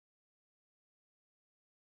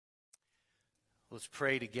Let's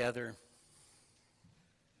pray together.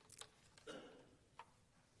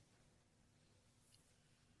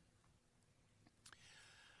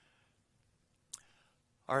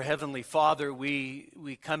 Our Heavenly Father,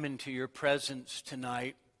 we come into your presence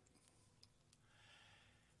tonight,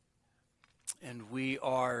 and we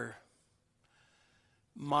are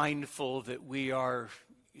mindful that we are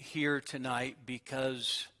here tonight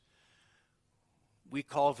because we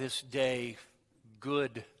call this day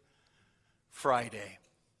Good Friday.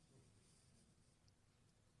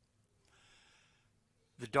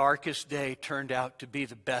 The darkest day turned out to be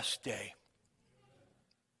the best day.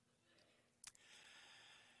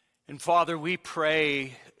 And Father, we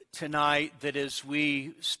pray tonight that as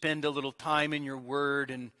we spend a little time in your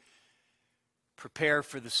word and prepare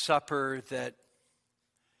for the supper, that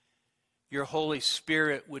your Holy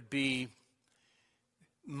Spirit would be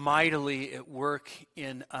mightily at work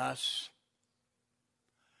in us.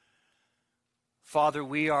 Father,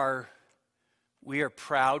 we are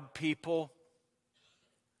proud people.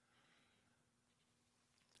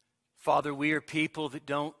 Father, we are people that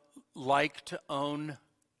don't like to own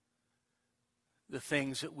the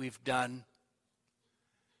things that we've done.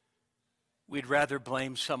 We'd rather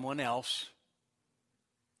blame someone else.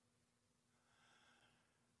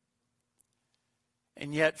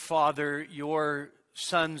 And yet, Father, your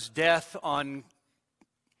Son's death on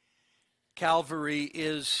Calvary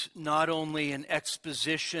is not only an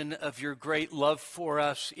exposition of your great love for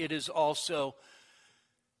us, it is also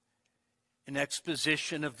an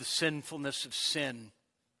exposition of the sinfulness of sin.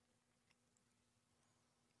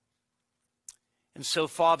 And so,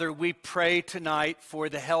 Father, we pray tonight for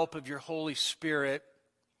the help of your Holy Spirit.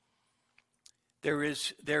 There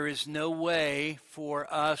is no way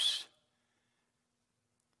for us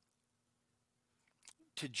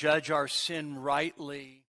to judge our sin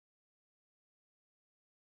rightly